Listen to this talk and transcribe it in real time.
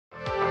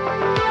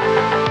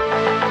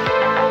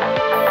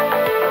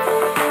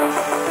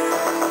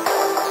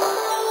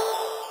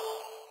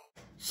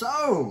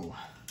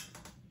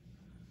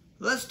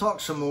talk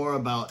some more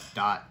about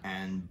Dot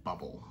and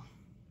Bubble.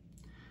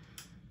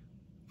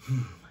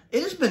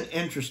 It has been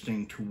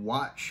interesting to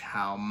watch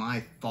how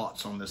my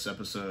thoughts on this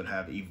episode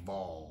have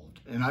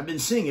evolved. And I've been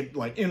seeing it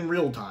like in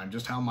real time,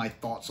 just how my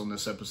thoughts on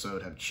this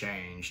episode have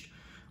changed.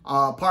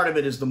 Part of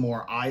it is the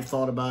more I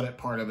thought about it.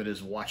 Part of it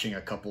is watching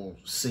a couple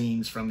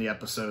scenes from the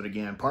episode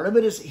again. Part of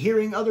it is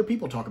hearing other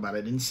people talk about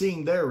it and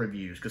seeing their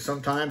reviews. Because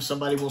sometimes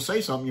somebody will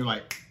say something, you're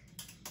like,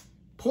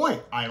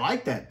 point, I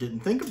like that, didn't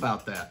think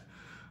about that.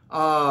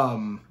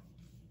 And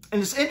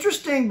it's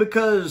interesting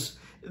because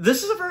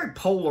this is a very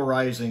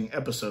polarizing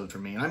episode for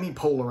me. And I mean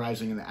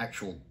polarizing in the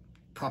actual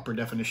proper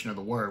definition of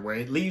the word, where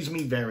it leaves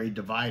me very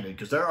divided.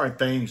 Because there are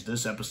things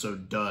this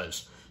episode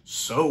does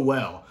so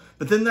well.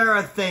 But then there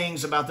are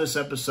things about this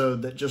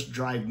episode that just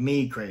drive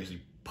me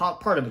crazy.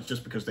 Part of it's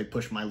just because they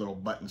push my little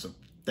buttons of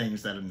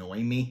things that annoy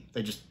me.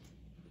 They just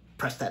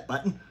press that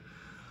button.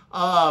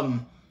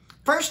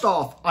 First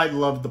off, I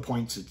love the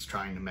points it's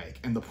trying to make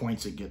and the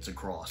points it gets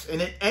across.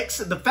 And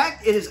the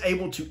fact it is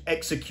able to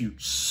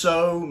execute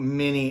so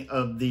many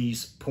of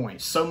these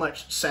points, so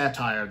much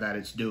satire that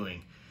it's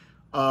doing,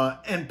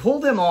 and pull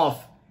them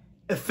off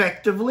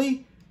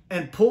effectively,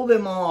 and pull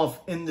them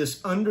off in this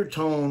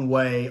undertone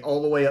way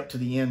all the way up to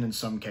the end in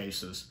some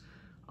cases,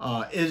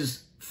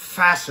 is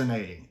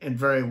fascinating and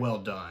very well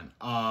done.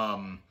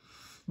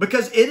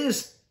 Because it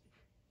is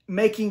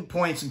making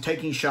points and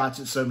taking shots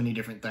at so many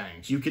different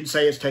things. You can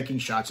say it's taking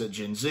shots at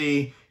Gen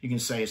Z. You can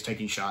say it's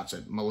taking shots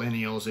at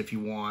millennials if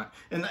you want.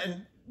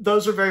 And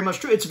those are very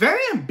much true. It's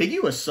very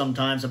ambiguous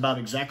sometimes about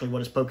exactly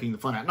what it's poking the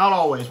fun at. Not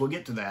always. We'll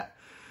get to that.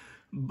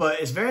 But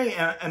it's very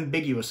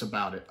ambiguous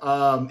about it.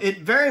 It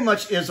very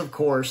much is, of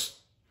course,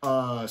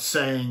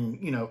 saying,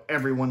 you know,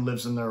 everyone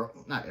lives in their...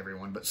 Not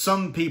everyone, but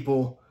some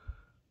people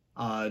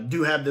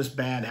do have this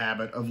bad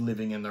habit of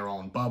living in their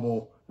own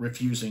bubble,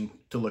 refusing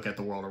to look at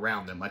the world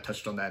around them. I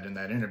touched on that in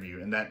that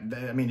interview. And that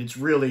I mean, it's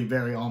really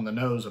very on the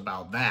nose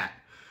about that.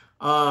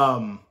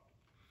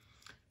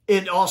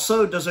 It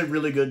also does a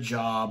really good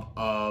job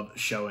of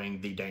showing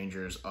the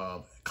dangers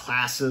of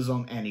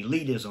classism and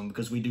elitism,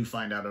 because we do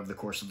find out over the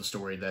course of the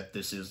story that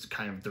this is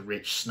kind of the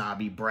rich,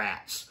 snobby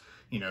brats,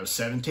 you know,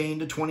 17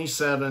 to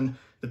 27,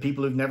 the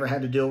people who've never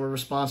had to deal with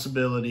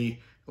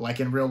responsibility. Like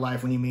in real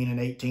life, when you meet an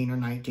 18 or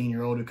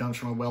 19-year-old who comes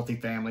from a wealthy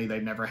family,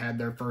 they've never had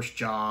their first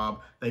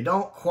job. They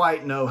don't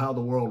quite know how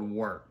the world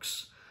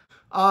works.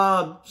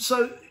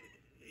 So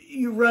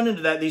you run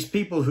into that, these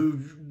people who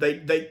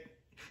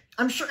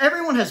I'm sure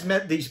everyone has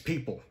met these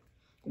people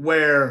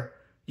where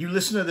you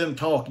listen to them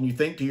talk and you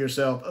think to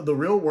yourself, the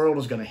real world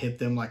is going to hit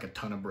them like a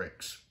ton of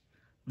bricks.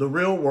 The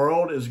real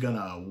world is going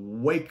to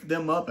wake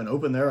them up and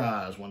open their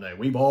eyes one day.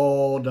 We've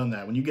all done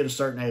that. When you get a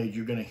certain age,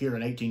 you're going to hear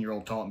an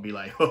 18-year-old talk and be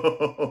like,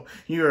 oh,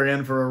 you are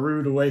in for a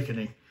rude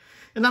awakening.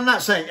 And I'm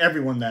not saying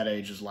everyone that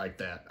age is like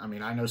that. I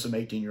mean, I know some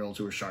 18-year-olds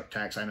who are shark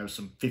tax. I know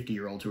some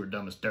 50-year-olds who are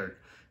dumb as dirt.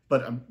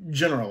 But I'm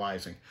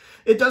generalizing.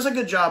 It does a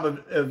good job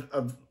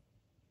of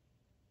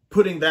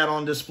putting that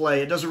on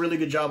display. It does a really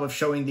good job of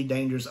showing the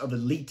dangers of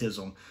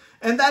elitism.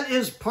 And that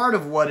is part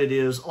of what it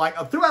is. Like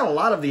throughout a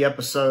lot of the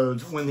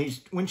episodes,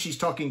 when she's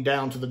talking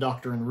down to the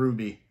Doctor and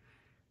Ruby,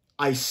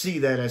 I see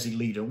that as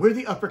elitism. We're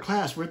the upper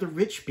class. We're the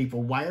rich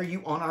people. Why are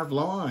you on our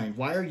line?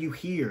 Why are you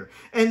here?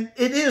 And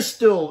it is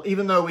still,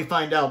 even though we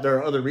find out there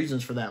are other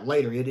reasons for that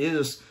later, it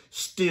is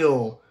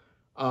still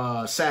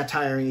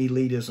satiring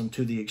elitism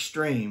to the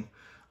extreme.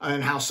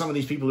 And how some of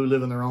these people who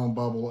live in their own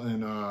bubble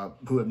and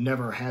who have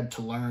never had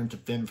to learn to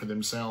fend for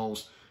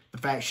themselves, the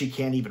fact she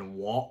can't even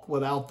walk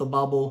without the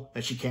bubble,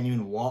 that she can't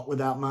even walk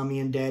without mommy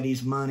and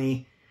daddy's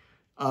money,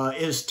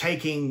 it's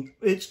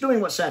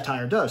doing what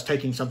satire does,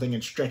 taking something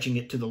and stretching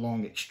it to the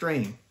long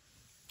extreme.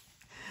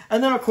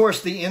 And then, of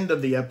course, the end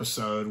of the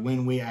episode,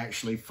 when we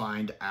actually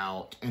find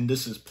out, and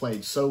this is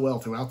played so well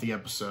throughout the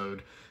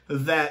episode,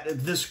 that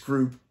this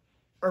group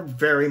are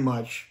very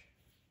much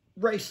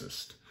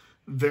racist.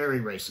 Very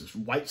racist.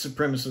 White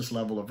supremacist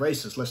level of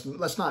racist.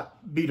 Let's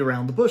not beat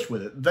around the bush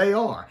with it. They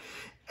are.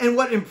 And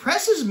what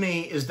impresses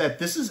me is that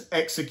this is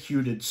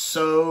executed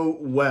so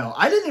well.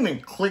 I didn't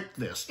even click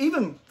this,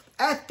 even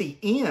at the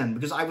end,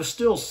 because I was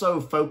still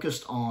so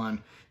focused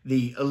on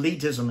the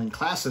elitism and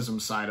classism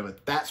side of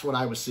it. That's what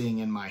I was seeing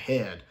in my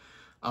head.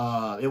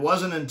 It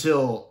wasn't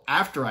until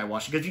after I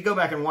watched it, because if you go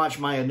back and watch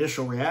my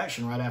initial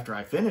reaction right after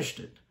I finished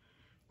it,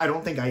 I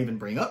don't think I even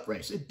bring up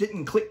race. It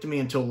didn't click to me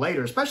until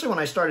later, especially when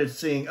I started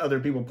seeing other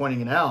people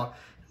pointing it out.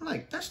 I'm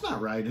like, that's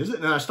not right, is it?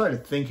 And I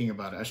started thinking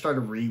about it. I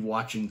started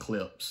re-watching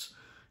clips.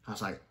 I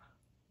was like,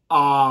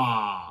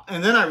 ah.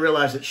 And then I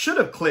realized it should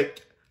have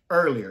clicked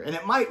earlier. And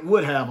it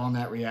would have on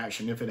that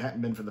reaction if it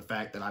hadn't been for the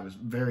fact that I was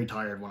very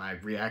tired when I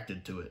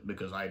reacted to it,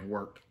 because I had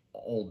worked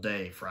all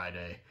day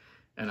Friday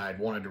and I'd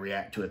wanted to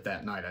react to it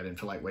that night. I didn't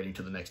feel like waiting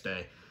till the next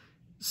day.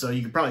 So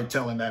you could probably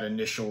tell in that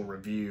initial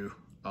review,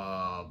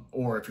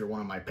 or if you're one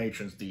of my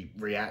patrons, the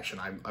reaction,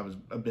 I was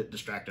a bit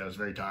distracted. I was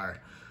very tired.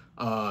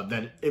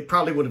 That it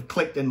probably would have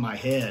clicked in my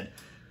head.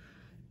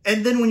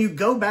 And then when you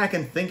go back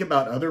and think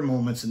about other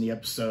moments in the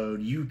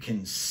episode, you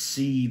can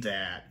see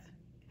that.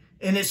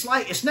 And it's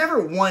like, it's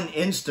never one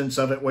instance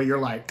of it where you're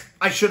like,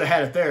 I should have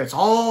had it there. It's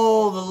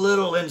all the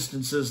little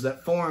instances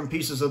that form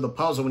pieces of the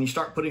puzzle. When you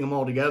start putting them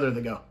all together,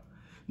 they go.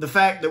 The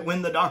fact that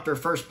when the Doctor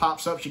first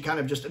pops up, she kind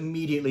of just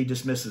immediately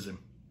dismisses him.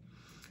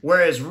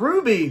 Whereas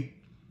Ruby,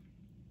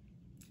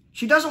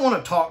 she doesn't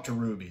want to talk to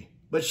Ruby,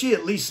 but she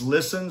at least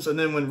listens. And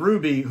then when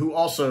Ruby, who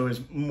also is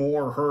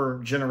more her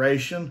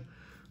generation,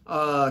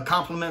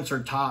 compliments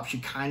her top, she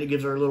kind of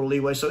gives her a little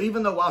leeway. So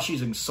even though while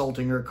she's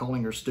insulting her,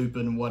 calling her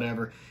stupid and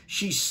whatever,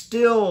 she's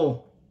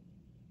still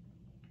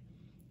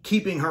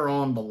keeping her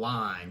on the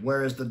line.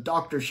 Whereas the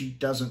Doctor, she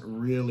doesn't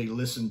really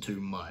listen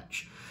to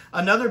much.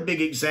 Another big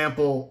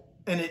example,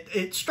 and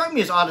it struck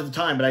me as odd at the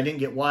time, but I didn't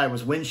get why,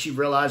 was when she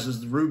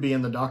realizes Ruby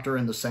and the Doctor are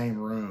in the same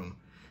room.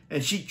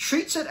 And she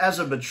treats it as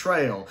a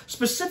betrayal,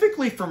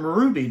 specifically from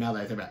Ruby, now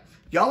that I think about it.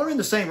 Y'all are in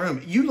the same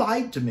room. You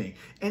lied to me.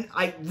 And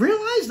I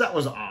realized that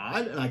was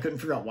odd, and I couldn't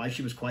figure out why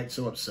she was quite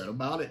so upset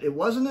about it. It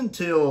wasn't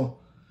until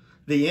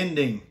the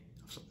ending,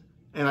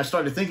 and I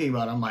started thinking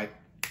about it, I'm like,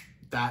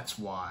 that's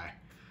why.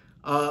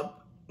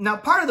 Now,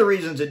 part of the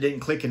reasons it didn't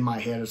click in my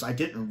head is I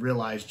didn't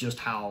realize just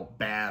how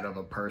bad of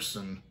a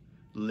person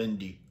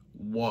Lindy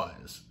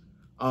was.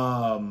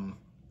 Part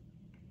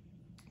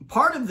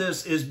of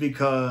this is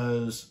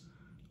because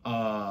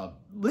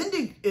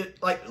Lindy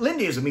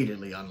is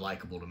immediately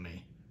unlikable to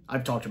me.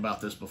 I've talked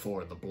about this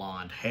before, the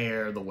blonde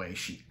hair, the way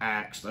she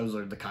acts. Those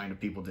are the kind of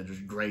people that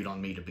just grate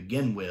on me to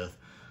begin with.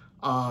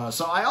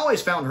 So I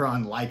always found her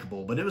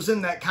unlikable, but it was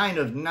in that kind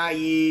of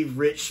naive,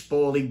 rich,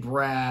 spoily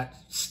brat,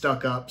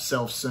 stuck-up,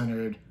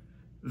 self-centered,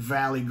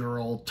 valley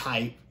girl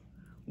type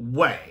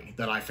way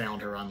that I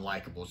found her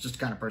unlikable. It's just the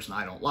kind of person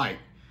I don't like.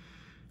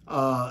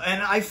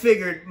 And I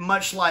figured,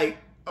 much like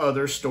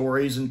other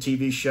stories and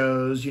TV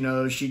shows, you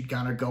know, she'd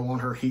kind of go on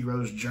her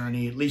hero's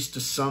journey, at least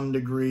to some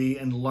degree,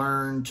 and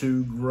learn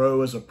to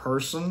grow as a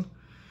person.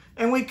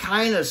 And we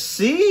kind of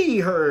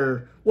see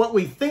her, what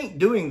we think,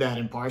 doing that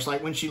in parts,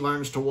 like when she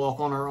learns to walk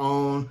on her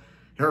own,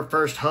 her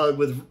first hug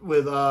with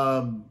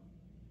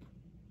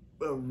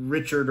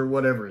Richard or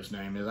whatever his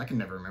name is. I can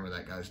never remember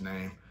that guy's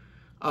name.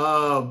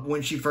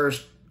 When she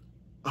first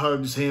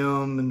hugs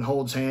him and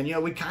holds hand, you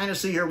know, we kind of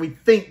see her, we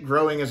think,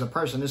 growing as a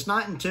person. It's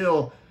not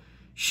until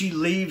she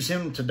leaves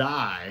him to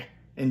die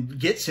and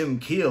gets him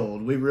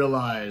killed, we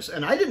realize,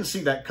 and I didn't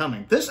see that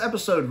coming. This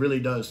episode really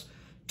does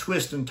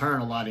twist and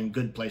turn a lot in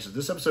good places.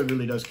 This episode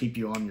really does keep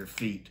you on your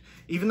feet.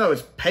 Even though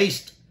it's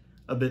paced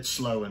a bit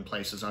slow in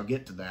places, I'll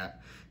get to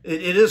that.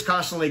 It is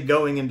constantly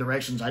going in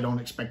directions I don't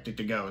expect it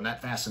to go, and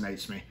that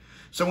fascinates me.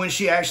 So when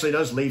she actually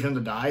does leave him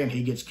to die and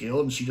he gets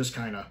killed, and she just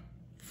kind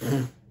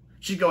of,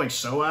 she's going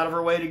so out of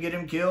her way to get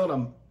him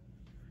killed,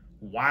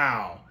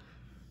 wow.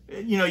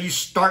 You know, you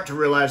start to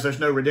realize there's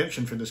no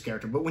redemption for this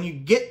character. But when you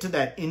get to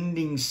that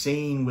ending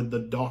scene with the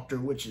Doctor,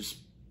 which is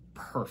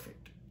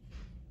perfect.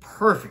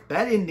 Perfect.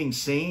 That ending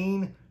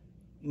scene,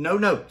 no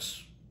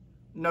notes.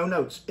 No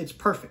notes. It's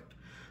perfect.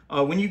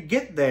 When you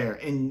get there,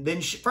 and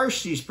then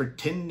first she's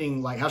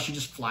pretending like how she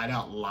just flat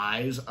out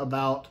lies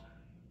about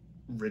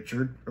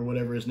Richard, or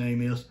whatever his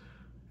name is.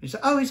 She said,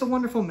 oh, he's a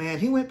wonderful man.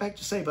 He went back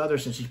to save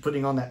others, and she's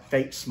putting on that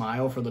fake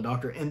smile for the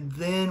Doctor. And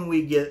then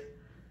we get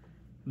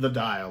the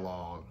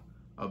dialogue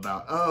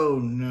about, oh,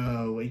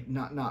 no,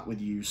 not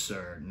with you,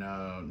 sir.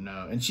 No,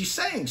 no. And she's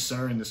saying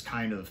sir in this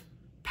kind of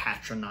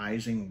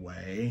patronizing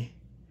way,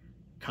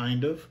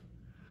 kind of.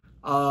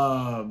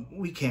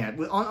 We can't.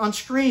 On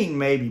screen,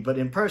 maybe, but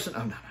in person,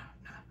 oh, no.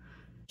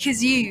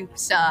 Because you,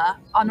 sir,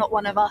 are not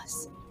one of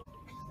us.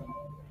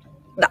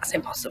 That's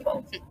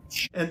impossible.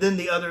 And then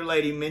the other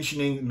lady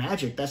mentioning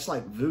magic, that's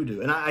like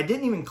voodoo. And I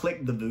didn't even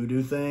click the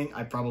voodoo thing.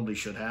 I probably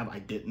should have. I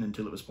didn't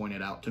until it was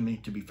pointed out to me,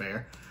 to be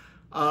fair.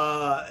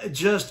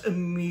 Just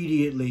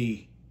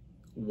immediately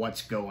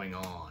what's going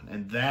on.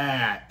 And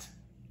that,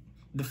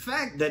 the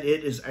fact that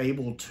it is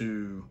able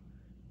to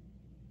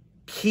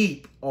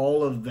keep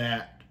all of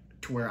that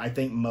to where I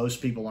think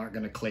most people aren't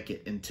going to click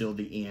it until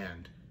the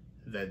end,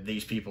 that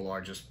these people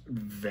are just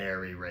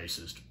very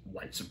racist,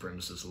 white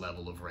supremacist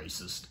level of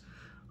racist.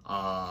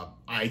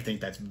 I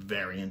think that's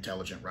very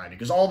intelligent writing,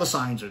 because all the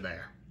signs are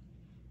there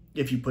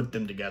if you put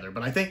them together.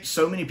 But I think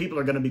so many people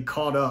are going to be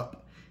caught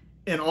up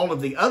in all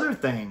of the other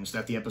things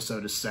that the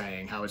episode is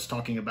saying, how it's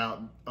talking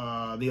about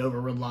the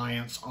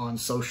over-reliance on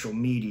social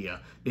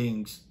media,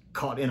 being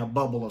caught in a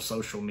bubble of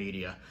social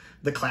media,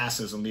 the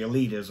classism, the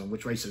elitism,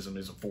 which racism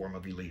is a form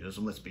of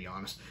elitism, let's be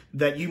honest,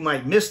 that you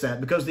might miss that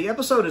because the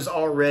episode is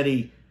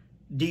already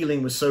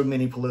dealing with so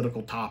many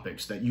political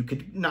topics that you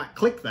could not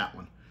click that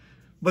one.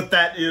 But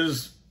that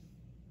is,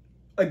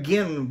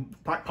 again,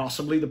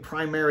 possibly the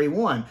primary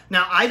one.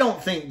 Now, I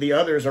don't think the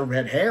others are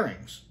red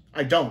herrings.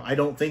 I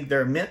don't think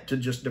they're meant to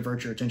just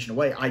divert your attention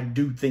away. I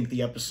do think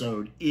the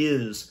episode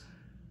is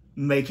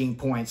making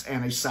points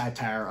and a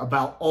satire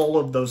about all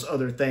of those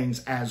other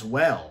things as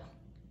well.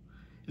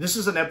 This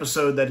is an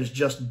episode that is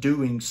just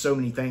doing so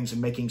many things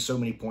and making so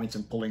many points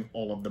and pulling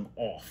all of them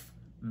off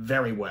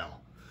very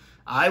well.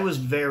 I was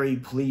very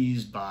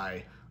pleased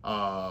by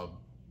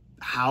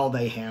how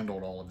they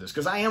handled all of this,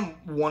 because I am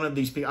one of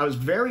these people. I was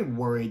very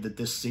worried that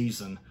this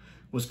season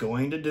was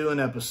going to do an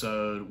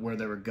episode where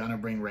they were going to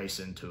bring race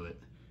into it.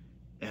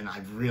 And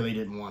I really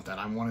didn't want that.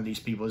 I'm one of these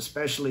people,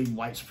 especially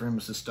white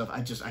supremacist stuff.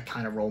 I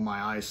kind of roll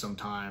my eyes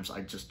sometimes.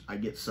 I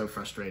get so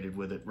frustrated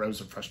with it.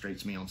 Rosa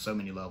frustrates me on so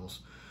many levels.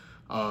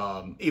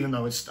 Even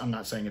though I'm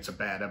not saying it's a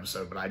bad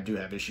episode, but I do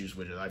have issues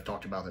with it. I've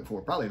talked about it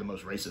before. Probably the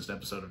most racist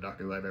episode of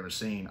Doctor Who I've ever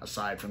seen,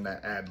 aside from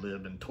that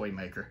ad-lib and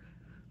Toymaker,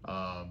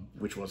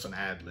 which was an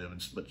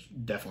ad-lib, but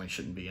definitely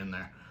shouldn't be in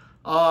there.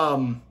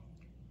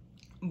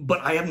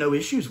 But I have no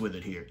issues with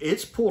it here.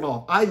 It's pulled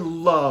off. I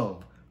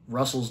love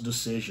Russell's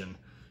decision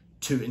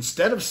to,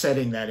 instead of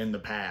setting that in the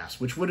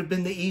past, which would have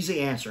been the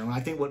easy answer, and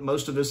I think what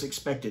most of us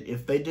expected,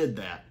 if they did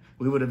that,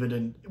 we would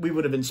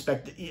have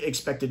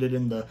expected it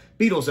in the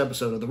Beatles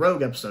episode or the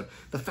Rogue episode.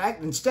 The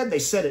fact, instead, they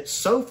set it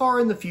so far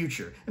in the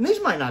future, and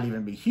these might not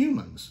even be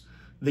humans,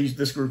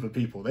 this group of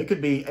people. They could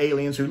be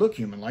aliens who look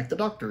human, like the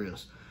Doctor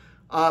is.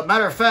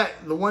 Matter of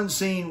fact, the one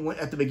scene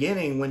at the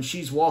beginning when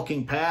she's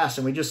walking past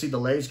and we just see the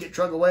legs get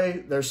drug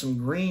away, there's some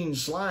green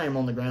slime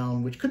on the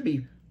ground, which could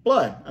be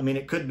blood. I mean,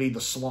 it could be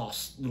the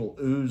sloth's little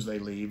ooze they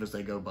leave as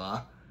they go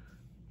by,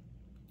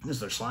 because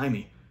they're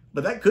slimy.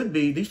 But that could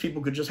be, these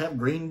people could just have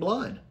green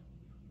blood.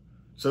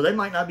 So they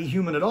might not be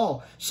human at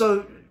all.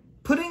 So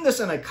putting this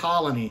in a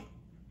colony,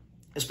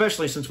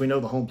 especially since we know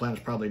the home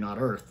planet's probably not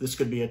Earth, this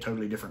could be a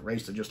totally different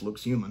race that just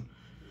looks human.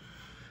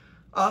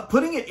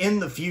 Putting it in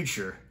the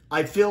future,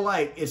 I feel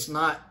like it's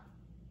not,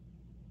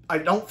 I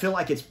don't feel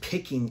like it's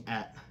picking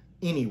at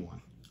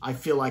anyone. I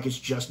feel like it's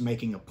just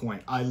making a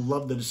point. I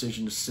love the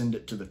decision to send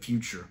it to the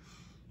future.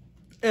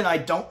 And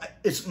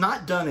it's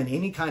not done in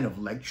any kind of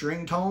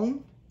lecturing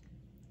tone.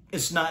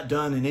 It's not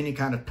done in any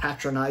kind of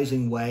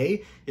patronizing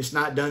way. It's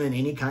not done in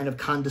any kind of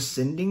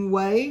condescending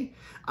way.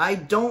 I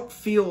don't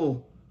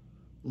feel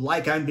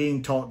like I'm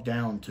being talked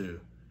down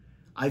to.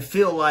 I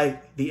feel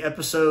like the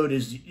episode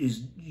is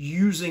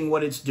using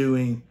what it's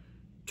doing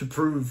to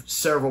prove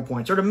several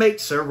points, or to make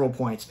several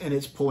points, and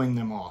it's pulling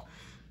them off.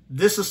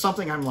 This is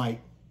something I'm like,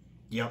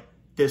 yep,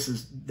 they're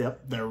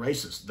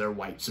racist. They're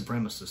white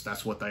supremacists.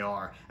 That's what they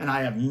are. And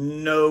I have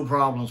no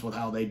problems with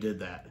how they did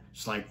that.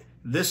 It's like,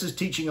 this is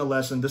teaching a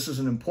lesson. This is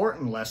an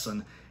important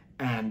lesson,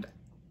 and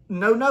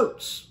no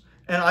notes.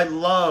 And I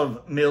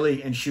love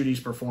Millie and Shudi's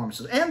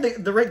performances. And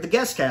the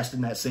guest cast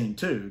in that scene,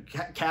 too.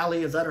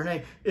 Callie, is that her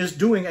name? Is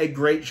doing a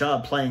great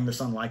job playing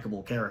this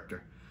unlikable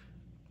character.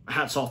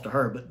 Hats off to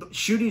her. But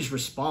Shudi's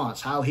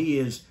response, how he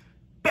is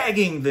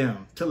begging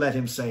them to let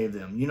him save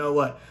them. You know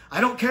what? I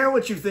don't care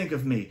what you think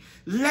of me.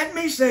 Let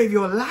me save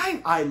your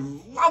life. I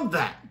love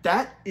that.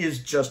 That is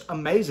just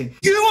amazing.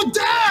 You will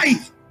die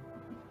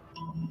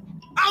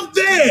out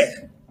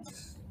there,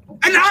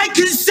 and I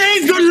can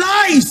save your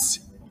lives.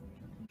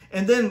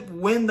 And then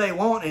when they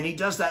won't, and he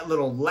does that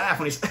little laugh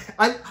when he's,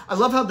 I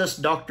love how this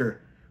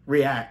Doctor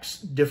reacts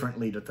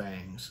differently to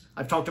things.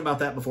 I've talked about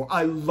that before.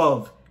 I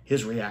love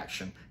his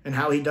reaction and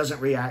how he doesn't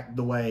react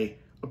the way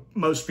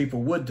most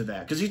people would to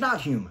that, because he's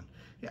not human.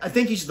 I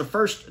think he's the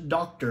first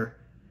Doctor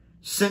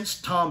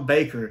since Tom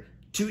Baker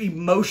to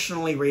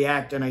emotionally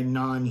react in a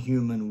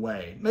non-human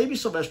way. Maybe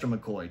Sylvester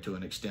McCoy to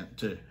an extent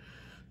too.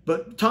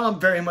 But Tom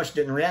very much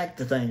didn't react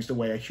to things the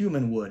way a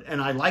human would.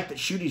 And I like that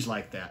Shudi's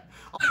like that.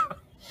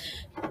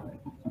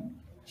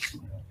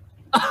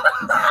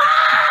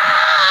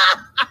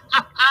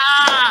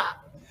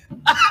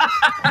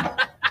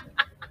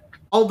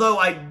 Although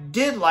I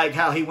did like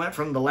how he went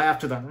from the laugh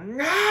to the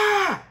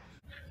ah!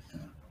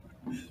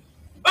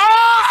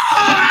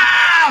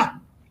 Ah!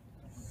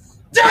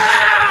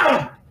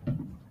 Ah!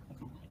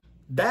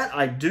 That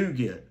I do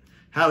get.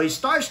 How he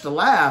starts to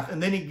laugh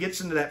and then he gets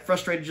into that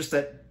frustrated, just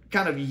that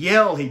kind of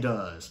yell he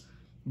does.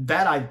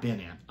 That I've been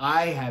in.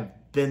 I have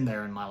been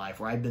there in my life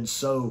where I've been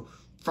so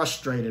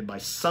frustrated by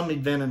some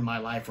event in my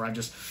life where I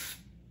just,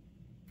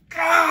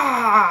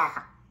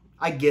 ah!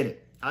 I get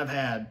it. I've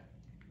had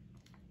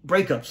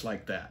breakups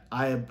like that.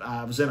 I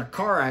was in a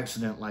car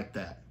accident like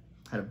that.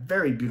 I had a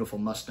very beautiful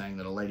Mustang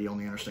that a lady on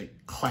the interstate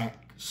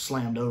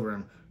slammed over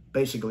and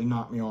basically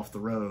knocked me off the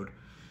road.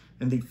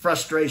 And the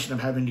frustration of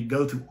having to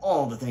go through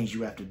all the things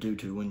you have to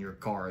do when your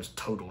car is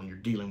total and you're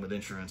dealing with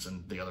insurance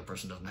and the other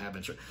person doesn't have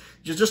insurance.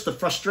 Just the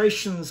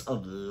frustrations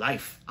of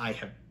life. I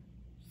have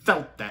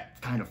felt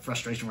that kind of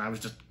frustration where I was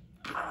just...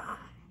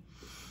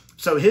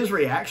 So his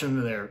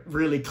reaction there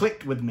really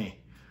clicked with me.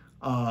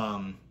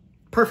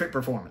 Perfect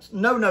performance.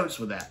 No notes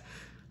with that.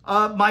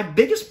 My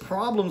biggest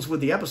problems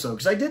with the episode,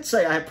 because I did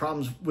say I had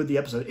problems with the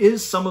episode,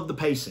 is some of the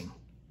pacing.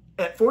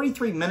 At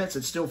 43 minutes,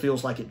 it still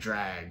feels like it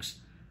drags.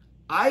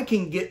 I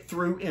can get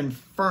through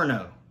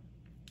Inferno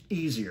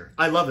easier.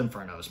 I love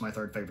Inferno. It's my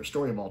third favorite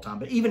story of all time.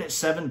 But even at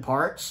 7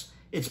 parts,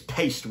 it's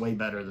paced way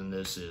better than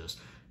this is.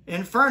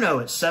 Inferno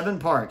at 7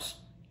 parts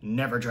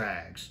never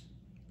drags.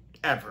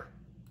 Ever.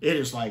 It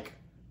is like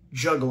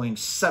juggling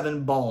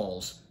 7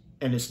 balls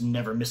and it's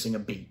never missing a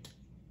beat.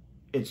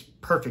 It's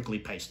perfectly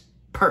paced.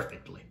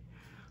 Perfectly.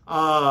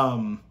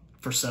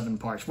 For 7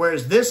 parts.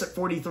 Whereas this at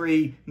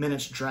 43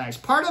 minutes drags.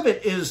 Part of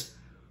it is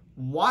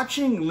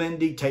watching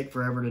Lindy take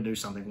forever to do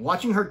something.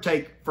 Watching her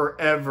take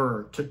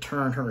forever to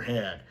turn her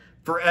head.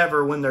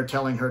 forever when they're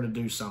telling her to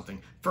do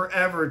something,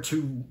 forever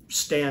to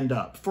stand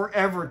up,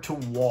 forever to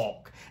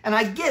walk. And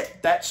I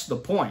get that's the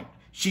point.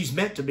 She's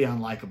meant to be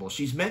unlikable.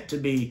 She's meant to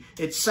be,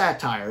 it's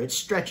satire, it's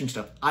stretching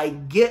stuff. I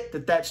get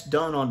that that's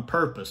done on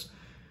purpose.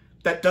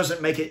 That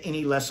doesn't make it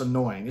any less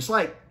annoying. It's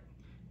like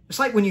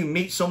when you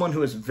meet someone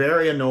who is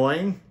very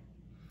annoying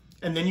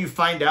and then you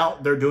find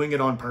out they're doing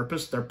it on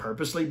purpose. They're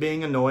purposely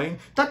being annoying.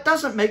 That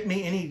doesn't make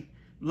me any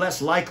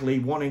less likely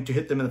wanting to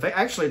hit them in the face.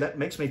 Actually, that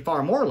makes me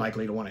far more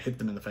likely to want to hit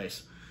them in the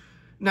face.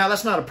 Now,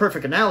 that's not a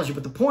perfect analogy,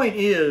 but the point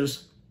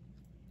is,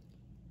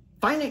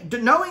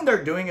 knowing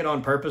they're doing it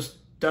on purpose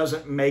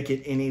doesn't make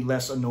it any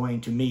less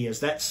annoying to me, as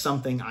that's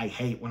something I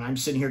hate when I'm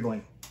sitting here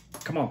going,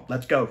 come on,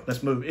 let's go,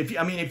 let's move. If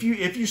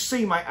you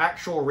see my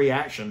actual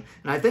reaction,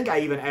 and I think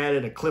I even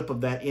added a clip of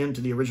that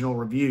into the original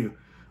review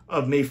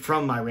of me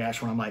from my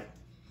reaction, when I'm like,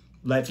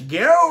 let's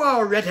go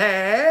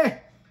already.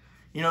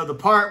 You know, the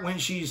part when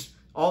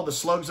all the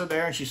slugs are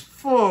there and she's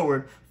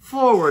forward,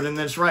 and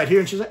then it's right here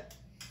and she's like,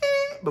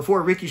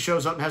 before Ricky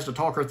shows up and has to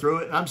talk her through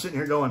it. And I'm sitting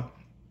here going,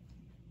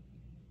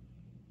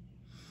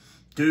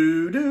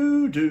 do.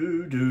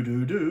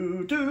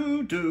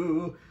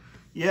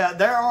 Yeah,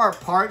 there are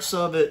parts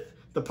of it.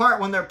 The part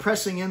when they're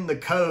pressing in the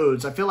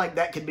codes, I feel like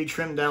that could be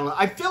trimmed down.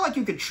 I feel like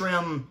you could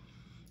trim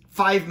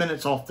 5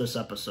 minutes off this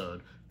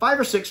episode. 5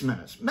 or 6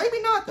 minutes.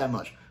 Maybe not that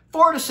much.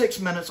 4 to 6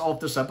 minutes off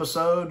this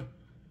episode,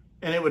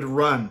 and it would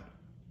run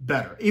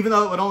better. Even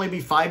though it would only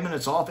be 5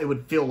 minutes off, it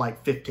would feel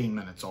like 15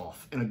 minutes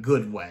off in a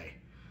good way.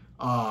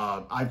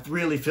 I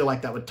really feel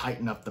like that would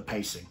tighten up the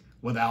pacing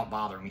without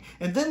bothering me.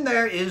 And then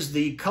there is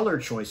the color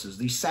choices.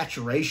 The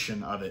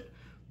saturation of it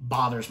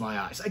bothers my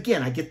eyes.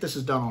 Again, I get this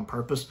is done on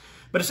purpose,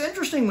 but it's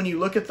interesting when you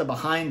look at the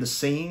behind the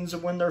scenes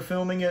of when they're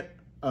filming it.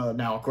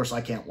 Now, of course,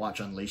 I can't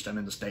watch Unleashed. I'm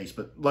in the States,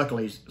 but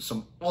luckily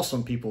some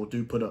awesome people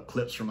do put up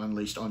clips from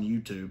Unleashed on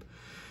YouTube.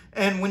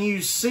 And when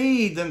you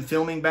see them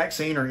filming back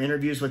scene or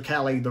interviews with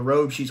Callie, the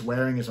robe she's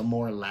wearing is a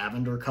more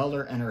lavender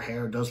color, and her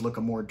hair does look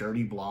a more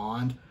dirty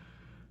blonde.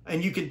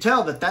 And you can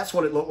tell that that's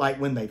what it looked like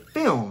when they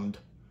filmed.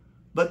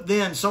 But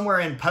then somewhere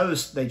in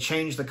post, they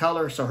changed the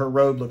color. So her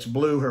robe looks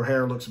blue. Her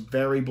hair looks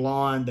very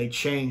blonde. They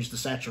changed the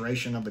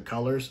saturation of the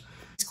colors.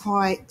 It's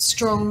quite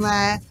strong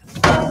there.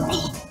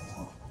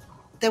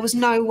 There was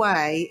no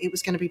way it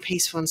was going to be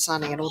peaceful and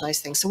sunny and all those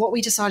things. So what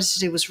we decided to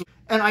do was...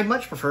 And I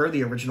much prefer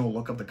the original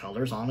look of the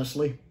colors,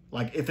 honestly.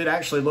 Like, if it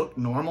actually looked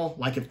normal,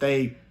 like if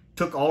they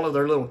took all of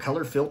their little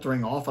color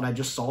filtering off and I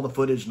just saw the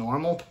footage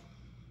normal,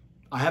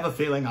 I have a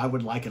feeling I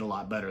would like it a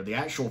lot better. The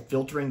actual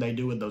filtering they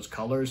do with those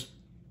colors,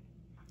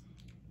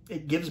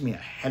 it gives me a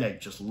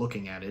headache just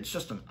looking at it. It's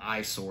just an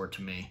eyesore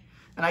to me.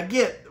 And I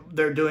get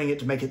they're doing it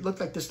to make it look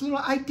like this little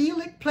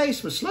idyllic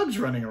place with slugs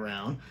running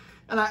around.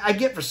 And I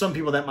get for some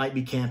people that might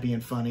be campy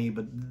and funny,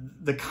 but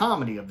the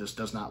comedy of this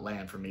does not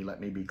land for me, let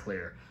me be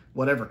clear.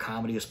 Whatever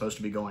comedy is supposed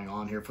to be going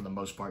on here, for the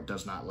most part,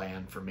 does not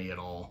land for me at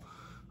all.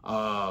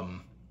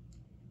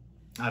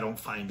 I don't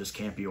find this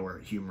campy or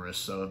humorous.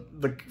 So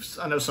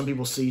I know some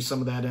people see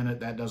some of that in it.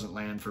 That doesn't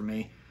land for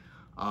me.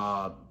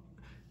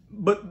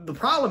 But the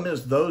problem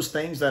is those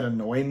things that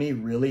annoy me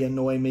really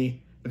annoy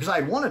me, because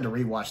I wanted to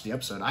rewatch the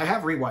episode. I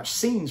have rewatched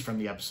scenes from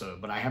the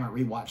episode, but I haven't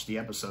rewatched the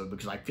episode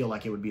because I feel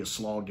like it would be a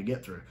slog to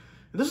get through.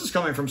 And this is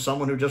coming from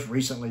someone who just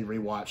recently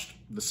rewatched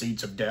The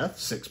Seeds of Death,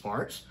 6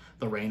 parts,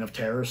 The Reign of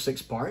Terror,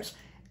 6 parts,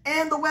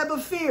 and The Web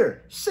of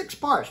Fear, 6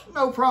 parts.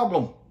 No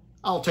problem.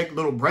 I'll take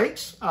little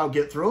breaks. I'll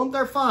get through them.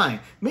 They're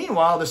fine.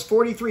 Meanwhile, this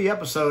 43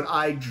 episode,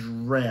 I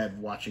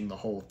dread watching the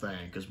whole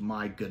thing because,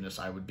 my goodness,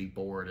 I would be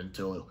bored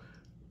until,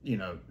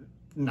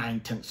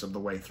 9/10 of the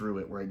way through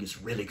it, where it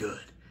gets really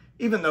good,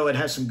 even though it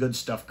has some good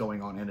stuff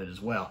going on in it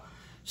as well.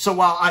 So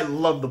while I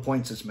love the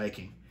points it's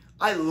making,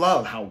 I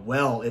love how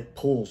well it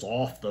pulls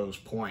off those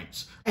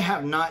points. I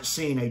have not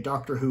seen a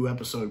Doctor Who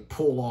episode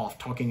pull off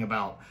talking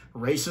about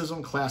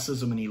racism,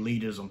 classism, and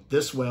elitism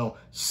this well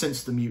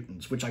since The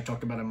Mutants, which I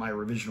talked about in my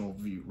revisional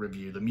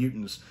review. The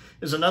Mutants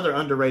is another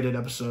underrated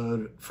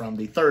episode from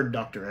the 3rd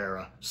Doctor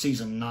era,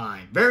 season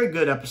 9. Very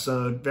good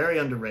episode, very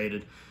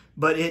underrated,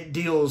 but it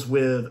deals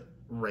with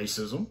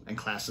racism and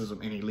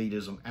classism and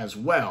elitism as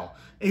well.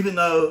 Even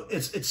though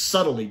it's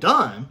subtly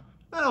done,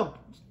 well,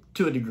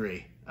 to a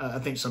degree. I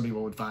think some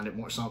people would find it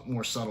more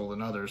subtle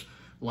than others,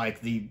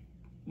 like the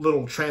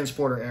little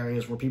transporter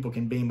areas where people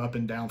can beam up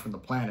and down from the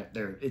planet.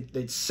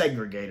 It's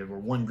segregated, where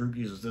one group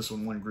uses this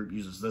one group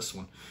uses this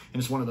one.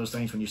 And it's one of those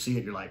things when you see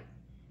it, you're like,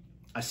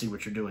 I see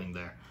what you're doing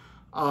there.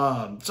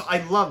 So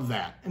I love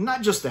that. And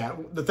not just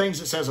that, the things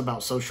it says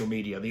about social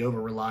media, the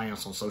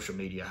over-reliance on social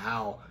media,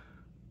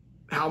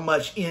 how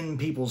much in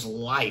people's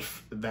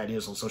life that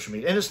is on social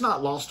media. And it's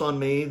not lost on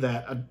me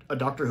that a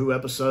Doctor Who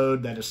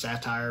episode that is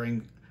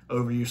satiring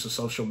overuse of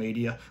social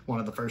media, one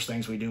of the first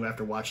things we do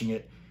after watching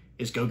it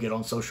is go get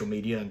on social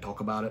media and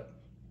talk about it.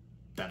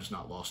 That is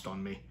not lost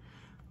on me.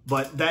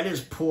 But that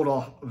is pulled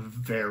off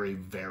very,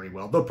 very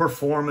well. The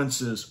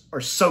performances are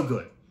so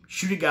good.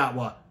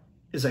 Shudigatwa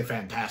is a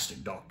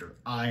fantastic Doctor.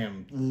 I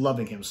am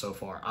loving him so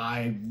far.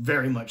 I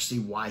very much see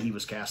why he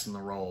was cast in the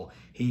role.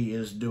 He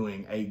is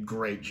doing a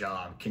great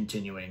job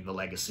continuing the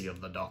legacy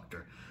of the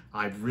Doctor.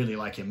 I really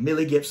like him.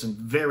 Millie Gibson,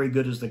 very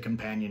good as the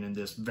companion in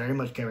this, very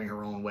much carrying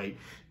her own weight.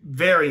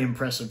 Very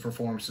impressive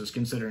performances,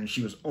 considering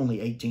she was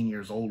only 18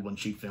 years old when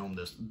she filmed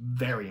this.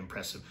 Very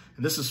impressive.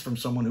 And this is from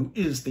someone who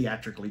is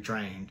theatrically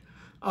trained.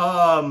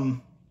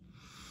 And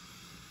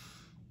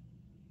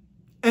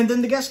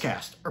then the guest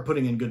cast are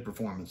putting in good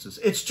performances.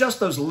 It's just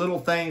those little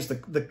things,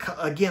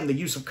 again, the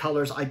use of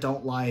colors I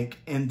don't like,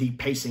 and the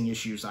pacing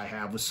issues I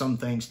have with some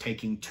things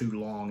taking too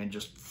long and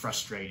just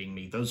frustrating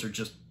me. Those are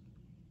just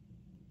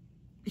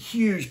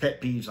huge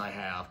pet peeves I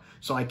have,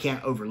 so I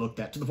can't overlook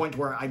that to the point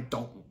where I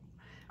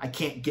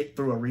can't get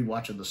through a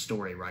rewatch of the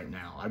story right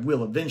now. I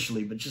will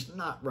eventually, but just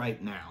not right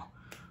now.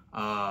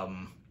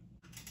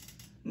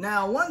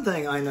 Now, one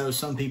thing I know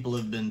some people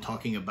have been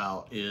talking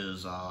about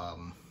is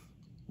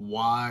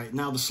why...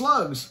 Now, the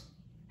slugs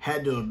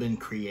had to have been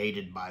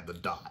created by the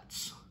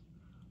dots.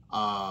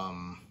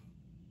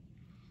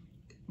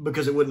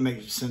 Because it wouldn't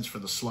make sense for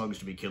the slugs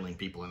to be killing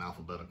people in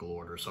alphabetical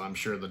order, so I'm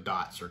sure the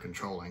dots are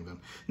controlling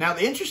them. Now,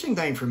 the interesting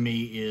thing for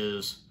me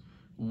is,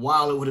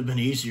 while it would have been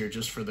easier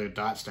just for the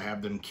dots to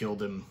have them kill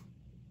them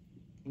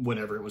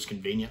whenever it was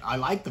convenient, I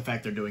like the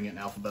fact they're doing it in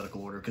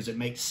alphabetical order because it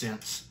makes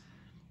sense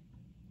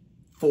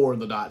for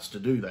the dots to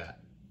do that.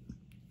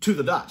 To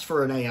the dots,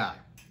 for an AI.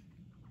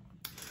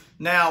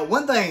 Now,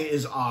 one thing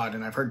is odd,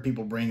 and I've heard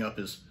people bring up,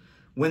 is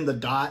when the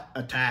dot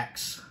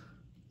attacks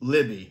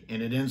Libby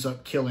and it ends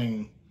up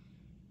killing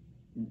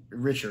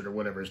Richard or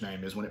whatever his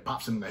name is, when it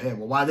pops him in the head.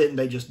 Well, why didn't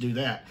they just do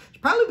that? It's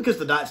probably because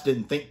the dots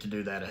didn't think to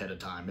do that ahead of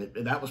time.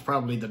 That was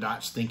probably the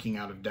dots thinking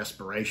out of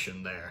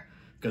desperation there,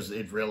 because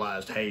it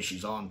realized, hey,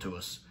 she's on to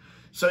us.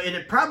 So it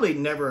had probably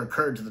never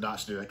occurred to the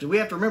dots to do that, because we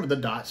have to remember the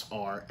dots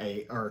are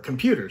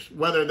computers,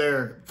 whether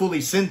they're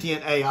fully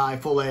sentient AI,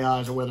 full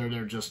AIs, or whether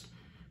they're just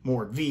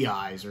more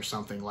VIs or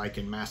something like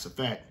in Mass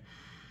Effect.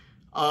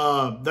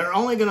 They're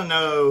only going to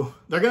know,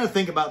 they're going to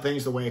think about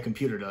things the way a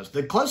computer does.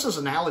 The closest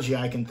analogy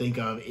I can think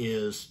of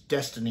is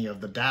Destiny of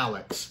the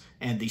Daleks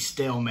and the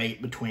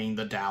stalemate between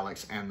the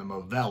Daleks and the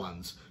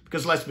Movellans.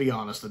 Because let's be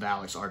honest, the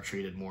Daleks are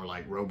treated more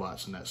like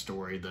robots in that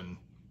story than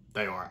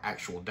they are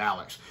actual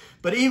Daleks.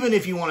 But even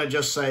if you want to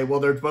just say, well,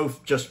 they're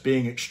both just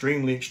being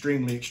extremely,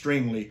 extremely,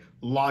 extremely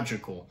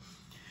logical.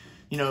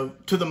 You know,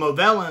 to the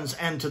Movellans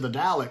and to the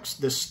Daleks,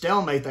 this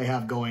stalemate they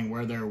have going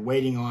where they're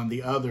waiting on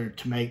the other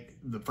to make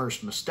the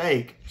first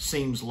mistake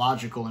seems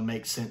logical and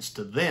makes sense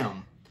to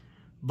them.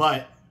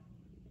 But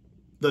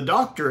the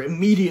Doctor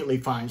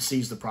immediately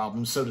sees the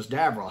problem, so does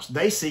Davros.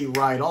 They see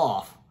right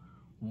off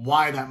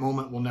why that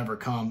moment will never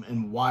come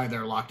and why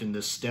they're locked in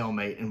this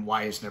stalemate and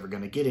why it's never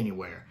going to get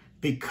anywhere.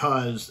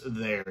 Because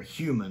they're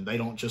human. They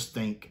don't just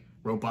think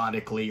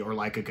robotically or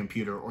like a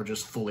computer or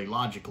just fully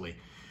logically.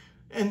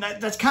 And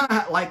that's kind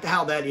of like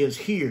how that is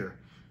here.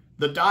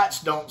 The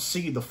dots don't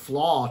see the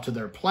flaw to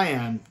their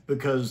plan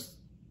because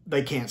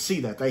they can't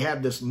see that. They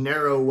have this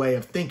narrow way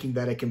of thinking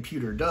that a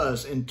computer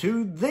does. And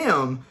to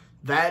them,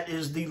 that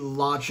is the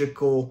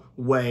logical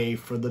way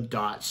for the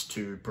dots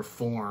to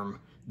perform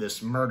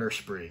this murder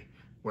spree,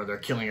 where they're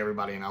killing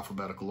everybody in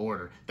alphabetical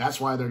order.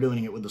 That's why they're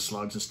doing it with the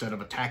slugs instead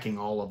of attacking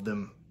all of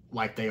them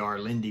like they are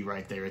Lindy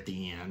right there at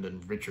the end,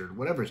 and Richard,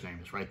 whatever his name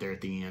is, right there at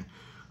the end.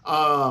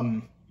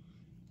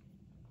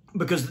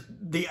 Because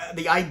the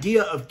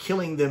idea of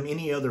killing them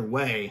any other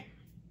way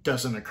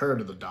doesn't occur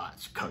to the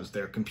dots because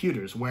they're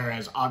computers.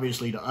 Whereas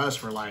obviously to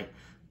us, we're like,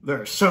 there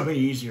are so many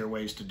easier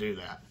ways to do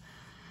that.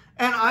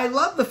 And I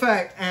love the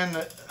fact,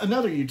 and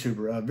another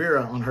YouTuber,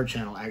 Vera, on her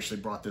channel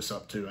actually brought this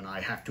up too, and I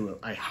have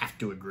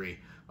to agree,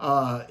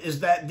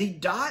 is that the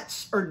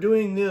dots are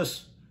doing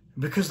this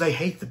because they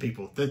hate the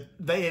people. That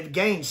they have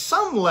gained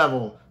some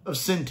level of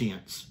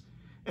sentience.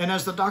 And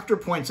as the Doctor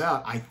points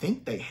out, I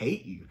think they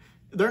hate you.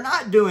 They're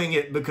not doing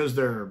it because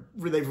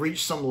they've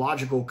reached some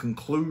logical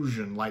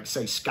conclusion, like,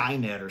 say,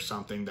 Skynet or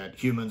something, that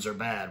humans are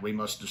bad, we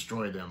must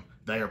destroy them,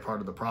 they are part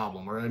of the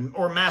problem,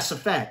 or Mass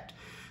Effect.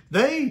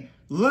 They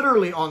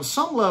literally, on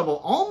some level,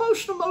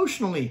 almost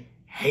emotionally,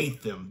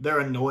 hate them.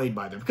 They're annoyed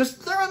by them because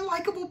they're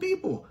unlikable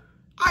people.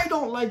 I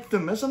don't like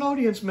them as an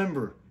audience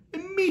member.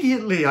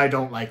 Immediately, I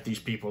don't like these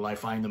people. I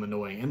find them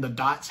annoying. And the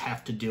dots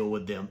have to deal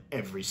with them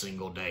every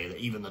single day.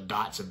 Even the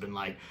dots have been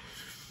like,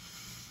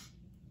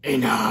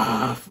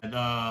 enough.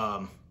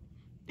 And,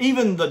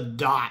 even the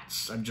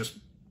dots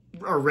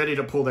are ready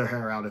to pull their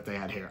hair out if they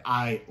had hair.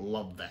 I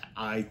love that.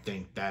 I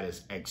think that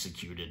is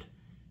executed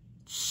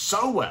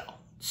so well.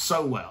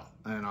 So well.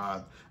 And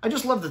I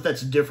just love that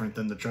that's different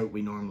than the trope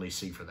we normally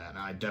see for that. And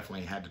I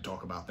definitely had to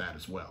talk about that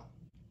as well.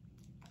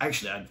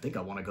 Actually, I think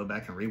I want to go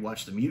back and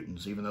rewatch The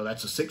Mutants, even though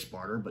that's a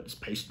 6-parter, but it's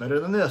paced better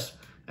than this.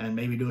 And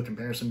maybe do a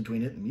comparison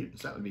between it and The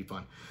Mutants. That would be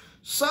fun.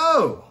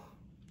 So,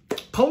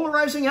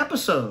 polarizing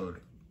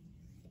episode.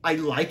 I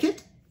like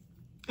it,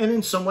 and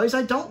in some ways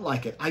I don't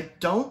like it. I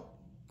don't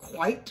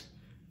quite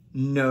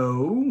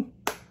know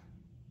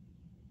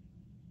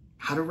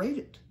how to rate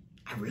it.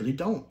 I really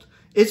don't.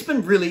 It's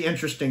been really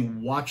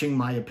interesting watching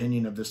my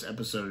opinion of this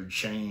episode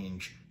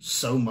change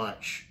so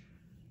much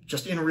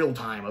just in real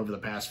time over the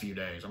past few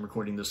days. I'm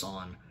recording this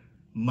on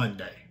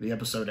Monday. The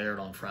episode aired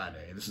on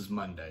Friday. This is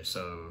Monday,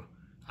 so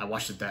I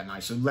watched it that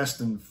night. So less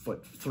than,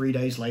 3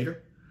 days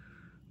later.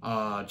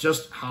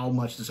 Just how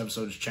much this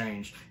episode has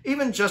changed.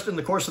 Even just in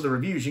the course of the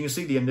reviews, you can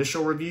see the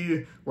initial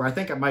review where I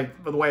think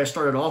the way I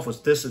started off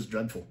was "This is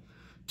dreadful,"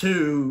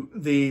 to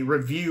the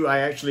review I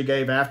actually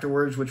gave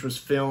afterwards, which was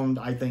filmed,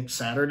 I think,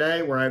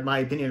 Saturday, where my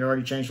opinion had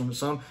already changed on it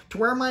some, to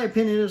where my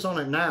opinion is on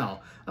it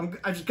now.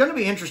 It's going to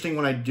be interesting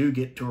when I do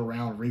get to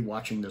around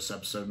rewatching this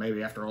episode,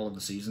 maybe after all of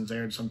the seasons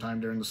aired sometime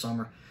during the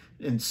summer,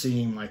 and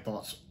seeing my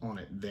thoughts on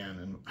it then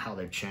and how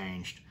they've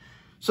changed.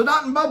 So,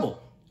 Dot and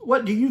Bubble,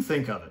 what do you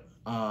think of it?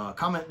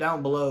 Comment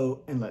down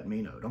below and let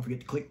me know. Don't forget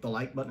to click the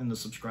like button and the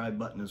subscribe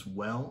button as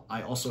well.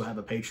 I also have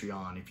a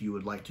Patreon if you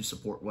would like to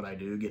support what I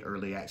do, get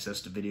early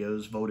access to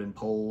videos, vote in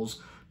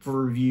polls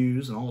for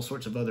reviews, and all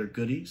sorts of other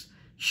goodies.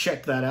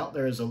 Check that out.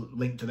 There is a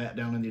link to that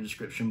down in the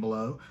description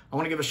below. I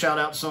want to give a shout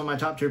out to some of my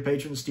top tier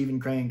patrons, Stephen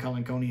Crane,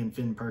 Colin Coney, and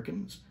Finn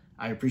Perkins.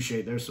 I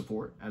appreciate their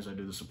support, as I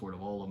do the support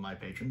of all of my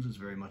patrons. It's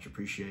very much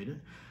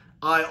appreciated.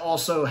 I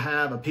also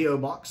have a P.O.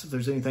 box if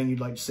there's anything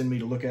you'd like to send me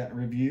to look at and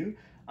review.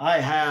 I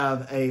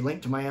have a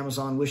link to my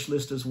Amazon wish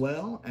list as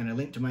well, and a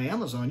link to my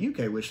Amazon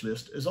UK wish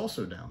list is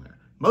also down there.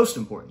 Most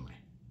importantly,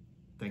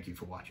 thank you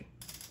for watching.